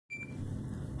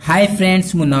Hi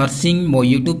friends मु nursing मो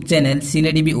YouTube channel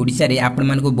सीनेटीवी Odisha रे आपण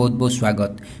मन को बहुत बहुत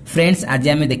स्वागत। फ्रेंड्स आज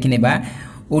आम देखनेबा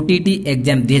ओटीटी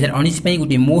एग्जाम 2019 पई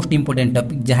गोटे मोस्ट इंपोर्टेंट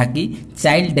टॉपिक जहा कि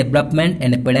चाइल्ड डेवलपमेंट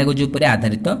एंड पेडागोजी ऊपर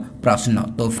आधारित प्रश्न।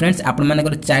 तो फ्रेंड्स आपण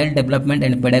मानकर child development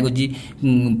and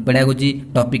pedagogy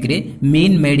topic रे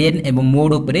मीन मीडियन एवं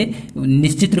मोड ऊपर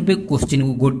निश्चित रूपे क्वेश्चन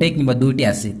गोटे किंबा दुईटी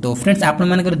आसे। तो फ्रेंड्स आपण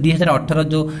मानकर 2018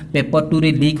 जो पेपर 2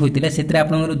 रे लीक होइतिला सेतरे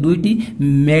आपनकर दुईटी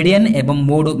मीडियन एवं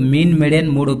मोड मीन मीडियन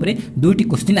मोड ऊपर दुईटी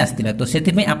क्वेश्चन आस्तिला। तो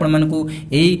सेति पई आपण मानकू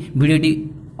एई वीडियोटी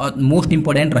मोस्ट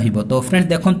इंपोर्टेंट रहिबो। तो फ्रेंड्स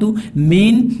देखंतु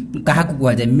मीन कहा को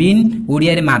कुआ जाय, मीन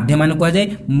ओडिया रे माध्यमान कुआ जाय,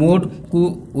 मोड को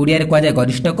ओडिया रे कुआ जाय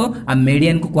गरिष्ठक आ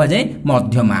मीडियन को कुआ जाय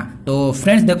मध्यमा। तो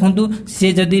फ्रेंड्स देखंतु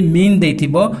से जदी मीन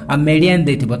देथिबो आ मीडियन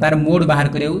देथिबो तार मोड बाहर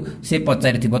करियो से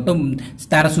पचारिथिबो। तो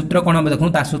तार सूत्र कोन हम देखंतु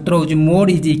तार सूत्र होची mode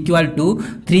is equal to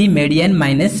 3 median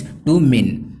minus 2 mean.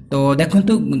 तो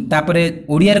देखंतु तापरे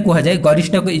ओडिया रे कुआ जाय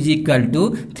गरिष्ठक इज इक्वल टू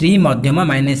 3 मध्यमा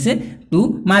माइनस 2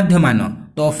 माध्यमान।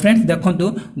 तो फ्रेंड्स देखंतु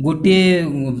गोटे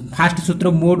फास्ट सूत्र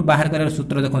मोड बाहर कर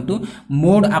सूत्र देखंतु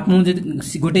मोड आपन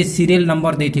गोटे सीरियल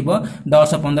नंबर देथिबो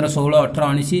 10 15 16 18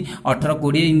 19 18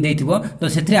 20 इन देथिबो। तो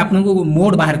सेथरे आपन को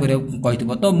मोड बाहर करियो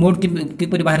कहिथिबो। तो मोड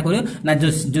किपरि बाहर करियो ना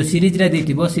जो सीरीज रे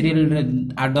देथिबो सीरियल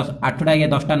 8टा या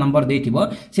 10टा नंबर देथिबो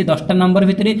से 10टा नंबर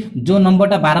भितरे जो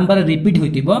नंबरटा बारंबार रिपीट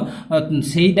होइथिबो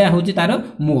सेइटा होची तार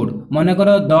मोड। माने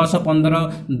करो 10 15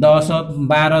 10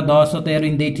 12 10 13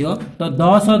 इन देथियो। तो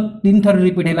 10 3 थर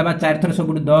रिपीट हैला बा 4 थर सब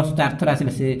 10 4 थर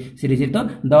आसिला से सीरीज। तो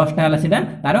 10 टा हला सेटा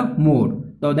तार मोड।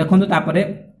 तो देखंतु तापरे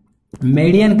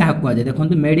मीडियन कहा कुआ जाय,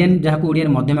 देखंतु मीडियन जहा को ओडिया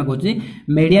रे मध्यमा कहउची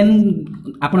मीडियन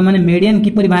आपण माने मीडियन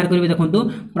किपरि बाहर करबे। देखंतु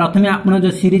प्रथमे आपण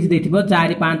जो सीरीज देथिबो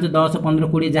 4 5 10 15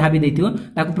 20 जहा भी देथिबो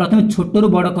ताको प्रथमे छोटरू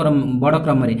बड़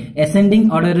क्रम रे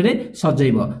एसेंडिंग ऑर्डर रे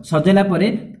सजैबो। सजेला परे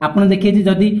आपण देखिए जे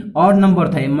जदी ऑड नंबर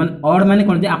थाए मन ऑड माने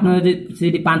कोन जे आपण जे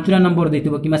सेडी 5टा नंबर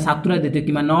देथिबो किमा 7टा देथिबो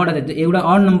किमा 9टा देथिबो एउडा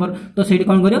ऑड नंबर। तो सेडी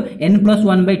कोन करियो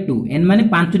n+1/2 n माने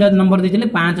 5टा नंबर देथिले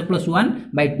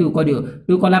 5+1/2 करियो।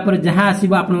 2 कला परे जहा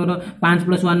आसीबो आपण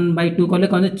 5+1/2 कले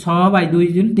कौन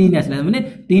 6/2 3 आसला माने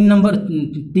 3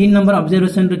 नंबर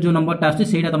ऑब्जर्वेशन रे जो नंबर ता आछे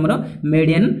सेटा तमरो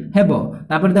मीडियन हेबो।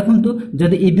 तापर देखंतु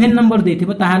जदी इवन नंबर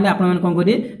देथिबो ताहाले आपण मन कोन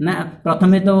करिए ना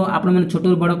प्रथमे तो आपण मन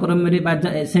छोटो बड़ क्रम रे बा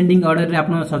एसेंडिंग ऑर्डर रे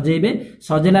आपण सजेबे।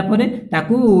 सजेला परे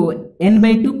ताकू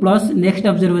n/2 plus next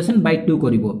observation bye 2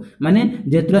 करिवो। माने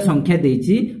जेतरा संख्या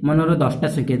देछि मनरो 10टा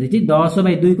संख्या देछि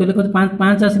 10/2 कले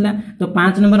 5 आसला। तो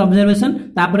 5 नंबर ऑब्जर्वेशन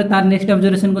तापर तार नेक्स्ट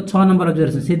ऑब्जर्वेशन को 6 नंबर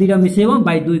ऑब्जर्वेशन से दिरा मिसेबो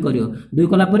बाय 2 करियो। 2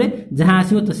 कला परे जहां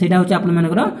आसीबो तो सेटा होची आपण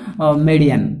मानकर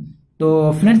मीडियन। तो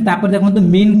फ्रेंड्स तापर देखंतु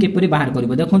मीन केपरि बाहर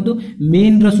करबो। देखंतु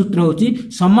मीन रो सूत्र होची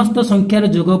समस्त संख्यार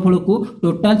जोगफल को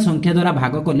टोटल संख्या द्वारा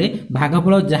भाग कले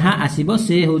भागफल जहां आसीबो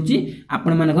से होची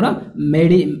आपण मानकर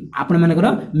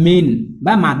मीन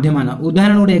बा माध्यमान।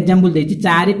 उदाहरण गोटे एग्जांपल देछि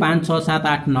 4 5 6 7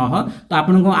 8 9। तो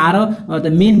आपण को आरो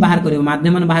मीन बाहर करबो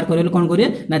माध्यमान बाहर करले कोन करिए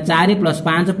ना 4 +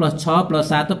 5 + 6 +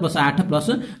 7 + 8 +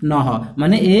 9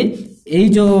 माने ए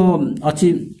जो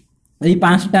अछि এই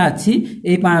 5टा अछि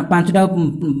এই 5टा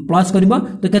प्लस करबो।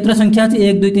 तो केतरा संख्या अछि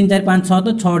 1 2 3 4 5 6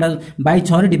 तो 6टा बाय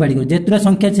 6 रे डिवाइड करियो। जेतरा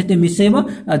संख्या सेते मिसेबो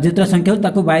जेतरा संख्या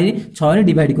ताको बाय 6 रे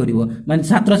डिवाइड करिवो माने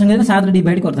 7 संख्या 7 रे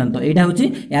डिवाइड करथान। तो एटा होछि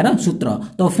यार सूत्र।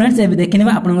 तो फ्रेंड्स एबे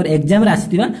देखिनेबा आपनकर एग्जाम रे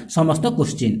आसीथिबा समस्त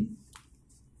क्वेश्चन।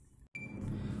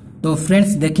 तो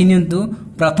फ्रेंड्स देखिनियंतु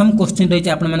प्रथम क्वेश्चन रही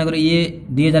आपण मानकर ये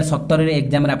 2017 रे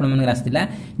एग्जाम रे आपण मानकर आस्तिला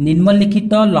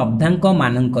निम्नलिखित लब्धांक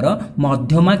मानकर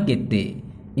मध्यमा केते।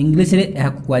 इंग्लिश रे एहा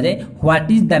कुआ जाय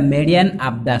what is the median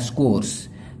of the scores.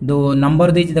 दो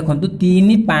नंबर देछि देखंतु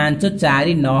 3 5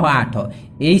 4 9 8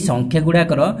 एई संख्या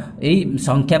गुडाकर एई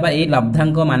संख्या बा एई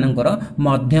लब्धांक मानकर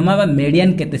मध्यमा बा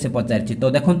मीडियन केते से पचारछि। तो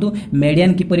देखंतु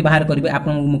मीडियन किपरि बाहर करबे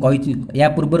आपन मु कहिछि या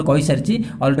पूर्वर कहि सारछि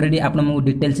ऑलरेडी आपन मु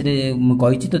डिटेल्स रे मु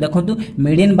कहिछि। तो देखंतु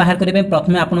मीडियन बाहर करबे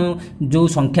प्रथमे आपन जो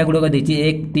संख्या गुडक देछि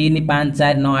 1 3 5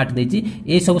 4 9 8 देछि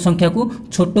ए सब संख्या को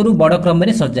छोटरू बड़ क्रम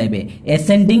रे सजाइबे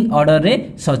एसेंडिंग ऑर्डर रे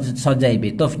सजाइबे।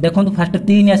 तो देखंतु फर्स्ट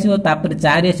 3 आसीबो तापर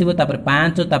 4 आसीबो तापर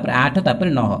 5 तापर 8 तापर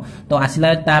 9। तो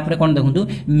आसिला तापर कोन देखंतु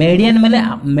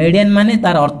मीडियन माने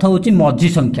तार अर्थ होची मझी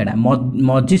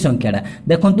संख्याडा।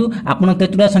 देखंतु आपण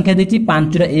केतुरा संख्या देछि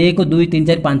 5 रा 1 2 3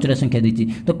 4 5 रा संख्या देछि।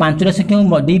 तो 5 रा संख्या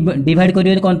को डिवाइड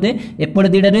करियो कोनते एपड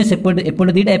दीडा रे एपड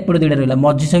दीडा रहला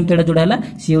मझी संख्याडा जोडा हला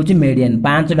सी होची मीडियन।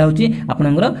 5 डा होची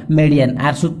आपनकर मीडियन।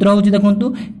 आर सूत्र होची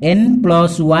देखंतु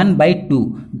n+1/2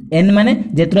 एन माने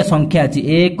जेतरा संख्या अछि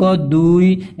 1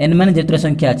 2 एन माने जेतरा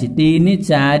संख्या अछि 3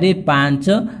 4 5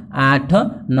 8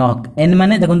 9 एन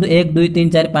माने देखंतु 1 2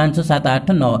 3 4 5 7 8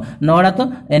 9 9टा तो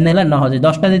एन हैला 9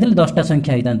 10टा देथिल 10टा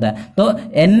संख्या हितांता तो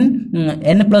एन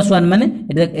एन प्लस 1 माने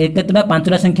केतरा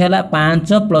 5टा संख्या हैला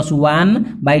 5 प्लस 1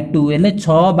 बाय 2 एले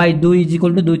 6 बाय 2 इज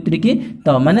इक्वल टू 2 3 की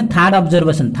तो माने थर्ड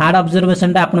ऑब्जर्वेशन ता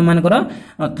आपण मानकर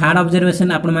थर्ड ऑब्जर्वेशन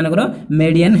आपण मानकर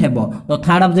मीडियन हेबो तो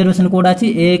थर्ड ऑब्जर्वेशन कोडा अछि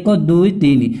 1 2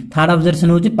 3 थर्ड ऑब्जर्वेशन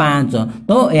होछि 5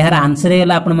 तो एहार आंसर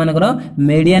हैला आपण मानकर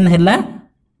मीडियन हैला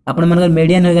आपण मानकर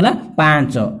मीडियन हो गेला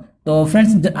 5 तो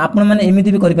फ्रेंड्स आपण माने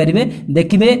एमिति भी करि परिबे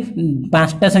देखिबे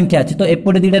पांचटा संख्या अछि तो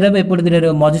एपटे दिडा रे एपटे दिडा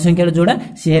रे मझी संख्या जोड़ा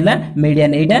से हैला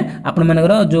मीडियन एटा आपण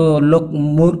मानकर जो लोक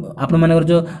आपण मानकर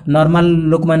जो नॉर्मल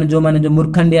लोक माने जो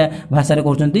मूर्खंडिया भाषा रे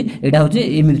कहउचंती एटा होची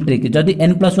एमिति ट्रिक जदी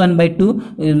n+1/2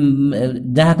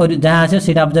 जहा आसे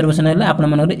सेटा ऑब्जर्वेशन हैला आपण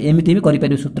मानकर एमिति भी करि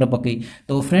परिबे सूत्र पकई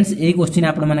तो फ्रेंड्स ए क्वेश्चन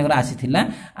आपण मानकर आसीथिला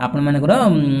आपण मानकर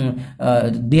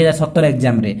 2017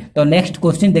 एग्जाम रे तो नेक्स्ट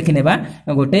क्वेश्चन देखिनेबा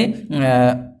गोटे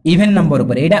इवन नंबर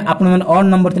ऊपर एटा आपण मन ऑड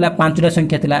नंबर थिला 5टा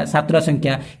संख्या थिला 7टा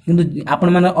संख्या किंतु आपण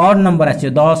मन ऑड नंबर आछे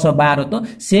 10 12 तो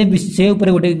से ऊपर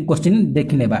गोटे क्वेश्चन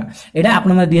देखिनेबा एटा आपण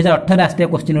मन 2018 आस्ते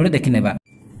क्वेश्चन गोटे देखिनेबा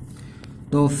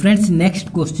तो फ्रेंड्स नेक्स्ट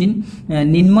क्वेश्चन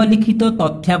निम्नलिखित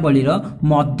तथ्यावली रो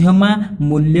मध्यमा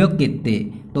मूल्य केते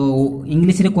तो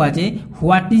इंग्लिश रे कहआ जे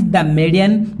what is the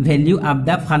median value of the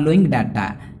following data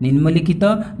निम्नलिखित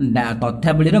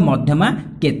तथ्यावली रो मध्यमा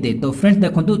केते तो फ्रेंड्स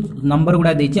देखंतु नंबर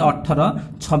गुडा देछि 18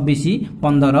 26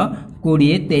 15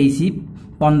 20 23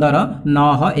 15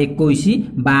 9 21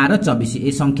 12 24 ए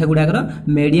संख्या गुडाकर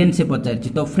मीडियन से पचारछि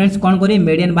तो फ्रेंड्स कोन करी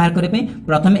मीडियन बाहर करे पे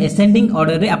प्रथम एसेंडिंग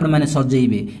ऑर्डर रे आपण माने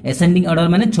सजेइबे एसेंडिंग ऑर्डर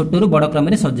माने छोटो रु बड़ क्रम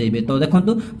रे सजेइबे तो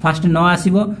देखंतु फर्स्ट 9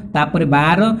 आसीबो तापर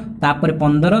 12 तापर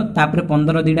 15 तापर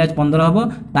 15 दिडा 15 हबो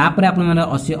तापर आपण माने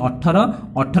 18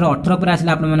 18 पर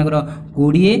आसिला आपण माने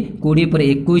 20 20 पर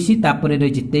 21 तापर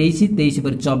रहिछि 23 23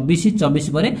 पर 24 24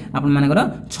 पर आपण माने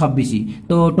 26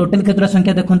 तो टोटल केतरा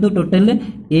संख्या देखंतु टोटल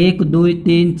 1 2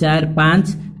 3 4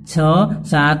 5 6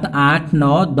 7 8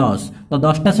 9 10 तो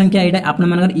 10टा संख्या एटा आपण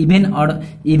मानकर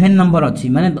इवन नंबर अछि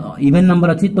माने इवन नंबर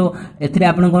अछि तो एथरे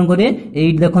आपण कोन करे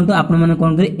एट देखंतु आपण माने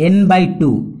कोन करे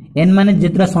n/2 n माने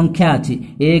जेतरा संख्या अछि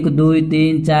 1 2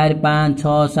 3 4 5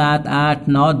 6 7 8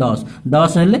 9 10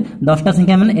 10 हेले 10टा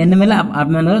संख्या माने n मेला आप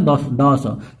मानकर 10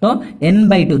 तो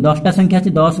n/2 10टा संख्या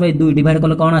अछि 10/2 डिवाइड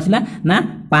करले कोन आसिला ना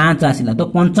 5 आसिला तो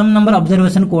पंचम नंबर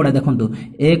ऑब्जर्वेशन कोडा देखंतु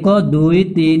 1 2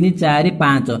 3 4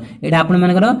 5 एटा आपण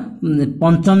मानकर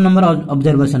पंचम नंबर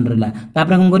ऑब्जर्वेशन रहला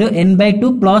तापर कोन करियो n/2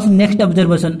 प्लस नेक्स्ट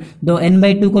ऑब्जर्वेशन तो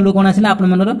n/2 कोलो कोन आसिला आपण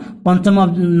मानकर पंचम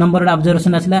नंबर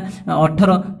ऑब्जर्वेशन आसिला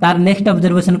 18 तार नेक्स्ट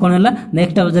ऑब्जर्वेशन कोन हला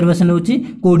नेक्स्ट ऑब्जर्वेशन होची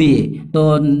 20 तो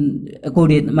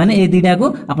 20 माने ए दिडा को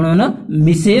आपण माने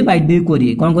मिसे बाय 2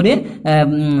 करिए कोन करिए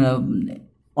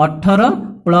 18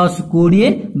 प्लस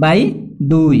 20 बाय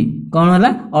 2 कोन हला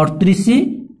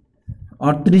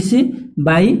 38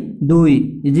 बाय 2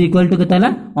 इज इक्वल टू केतला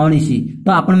 19 तो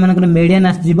आपण मानकर मीडियन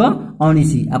आस जीवो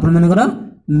 19 आपण मानकर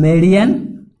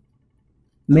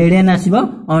मीडियन आसीबो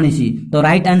 19 तो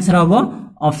राइट आंसर हबो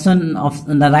ऑप्शन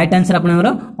राइट आंसर आपनकर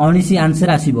 19 आंसर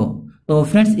आसीबो तो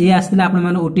फ्रेंड्स ए आस्तिला आपण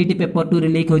माने ओटीटी पेपर 2 रे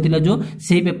लीक होइतिला जो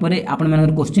सेही पेपर रे आपण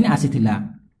मानकर क्वेश्चन आसीथिला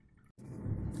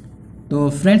तो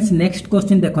फ्रेंड्स नेक्स्ट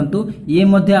क्वेश्चन देखंतु ये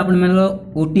मध्ये आपण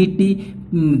मानकर ओटीटी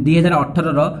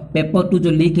 2018 रो पेपर 2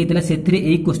 जो लीक हेतिला सेथरे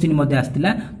एई क्वेश्चन मध्ये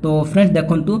आस्तिला तो फ्रेंड्स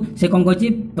देखंतु से कोन कहछि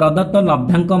प्रदत्त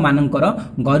लब्धांक मानकर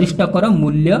गरिष्ठकर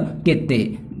मूल्य केते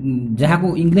जहा को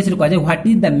इंग्लिश रे कहै what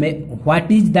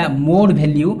is the mode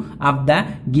value of the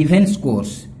given scores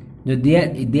जो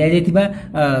दिया जाइथिबा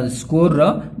स्कोर रो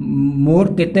मोड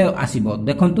केते आसीबो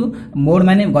देखंतु मोड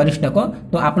माने गरिष्ठक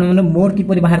तो आपण माने मोड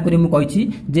किपरि बाहर करी मु कहिछि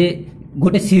जे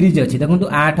गोटे सीरीज अछि देखंतु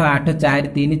 8 8 4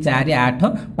 3 4 8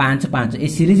 5 5 ए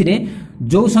सीरीज रे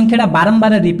जो संख्याटा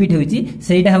बारंबार रिपीट होईची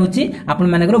सेटा होची आपण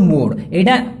मानकर मोड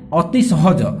एटा अति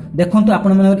सहज देखंतु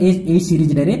आपण मानकर ए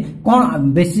सीरीज रे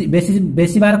कोन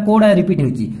बेसी बार कोडा रिपीट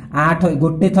होईची 8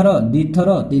 गोटे थर दि थर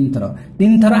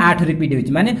तीन थर 8 रिपीट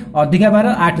होईची माने अधिका बार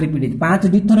 8 रिपीट होईची 5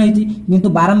 दि थर होईची किंतु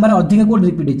बारंबार अधिका कोड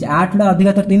रिपीट होईची 8 ला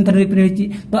अधिका थर 3 थर रिपीट होईची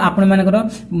तो आपण मानकर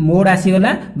मोड आसी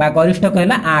गला बा गरिष्ठ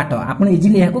कहला 8 आपण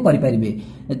इजीली याको करि परिबे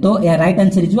तो या right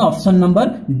answer is option number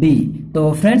D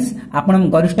तो फ्रेंड्स आपण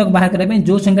गरिष्ठ बाहर करबे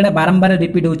जो संख्याटा बारंबार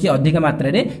रिपीट होची अधिक मात्रा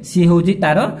रे सी होची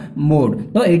तार मोड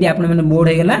तो एडी आपण माने मोड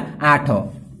हे गेला 8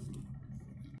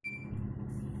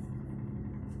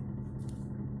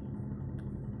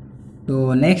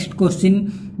 तो नेक्स्ट क्वेश्चन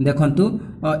देखंतु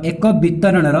एक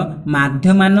वितरणर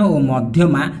माध्यमान और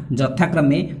मध्यमा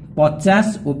यथाक्रमे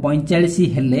 50 और 45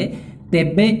 हेले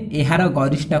तेबे एहार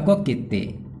गरिष्ठक केते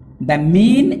the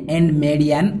mean and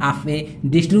median of a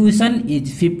distribution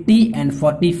is 50 and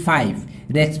 45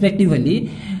 respectively,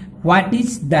 what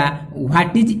is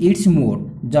its mode?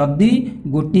 जदि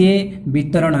गोटे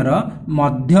वितरणर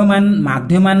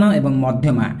मध्यमान एवं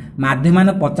मध्यमान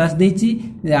 50 देछि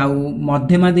आउ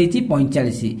मध्यमा देछि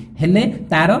 45 हेले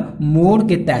तार मोड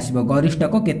केते आसीबो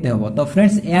गरिष्ठक केते होबो। तो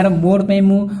फ्रेंड्स यार मोड पे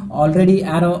मु ऑलरेडी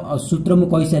यार सूत्र मु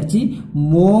कहि सारछि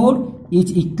mode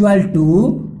is equal to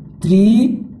 3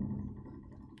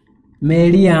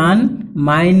 median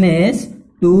minus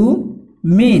 2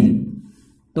 mean.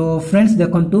 तो फ्रेंड्स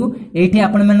देखंतु एठी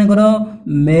आपण मानकर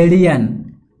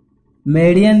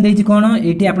मीडियन देछि कोन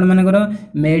एठी आपण मानकर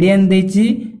मीडियन देछि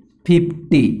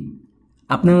 50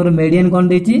 आपनकर मीडियन कोन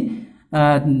देछि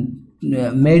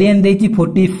मीडियन देछि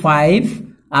 45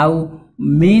 आउ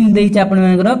मीन देछि आपण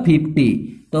मानकर 50।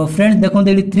 तो फ्रेंड्स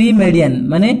देखंतु एठी 3 मीडियन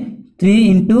माने 3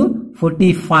 into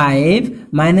 45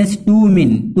 minus 2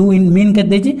 mean 2 in mean के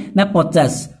देछि ना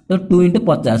 50 तो 2 into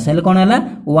 50 हेले कोन हला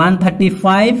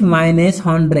 135 minus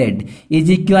 100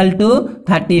 is equal to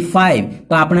 35।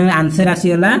 तो आपने आंसर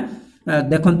आसी हला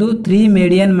देखंतु 3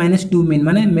 मीडियन माइनस 2 मीन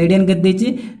माने मीडियन के देछि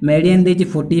मीडियन देछि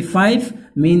 45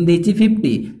 मीन देछि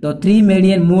 50। तो 3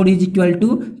 median mode is equal to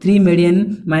 3 median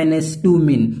minus 2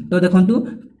 mean. तो देखंतु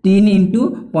 3 into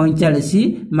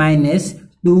 45 minus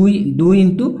 2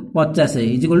 into 50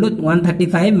 is equal to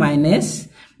 135 minus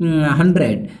 100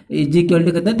 is equal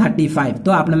to केते 35।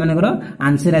 तो आपने मानकर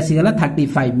आंसर आसी गला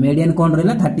 35 मीडियन कोन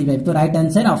रहला 35। तो right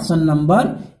answer option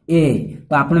number A.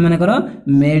 तो आपने मानकर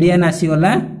मीडियन आसी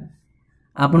गला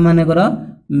आपण मानकर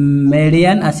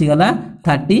मीडियन आसी गला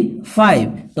 35।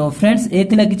 तो फ्रेंड्स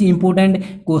एथिला किछि important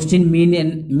question mean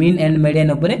and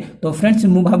median ऊपर। तो फ्रेंड्स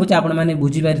मु भाबुछि आपण माने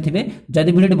बुझि पारिथिबे।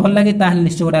 जदि वीडियो भल लागे ताहले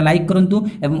निश्चय गोटा लाइक करंतु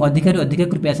एवं अधिक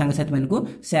कृपया संग साथी मानकु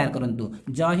शेयर करंतु।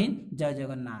 जय हिंद जय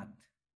जगन्नाथ।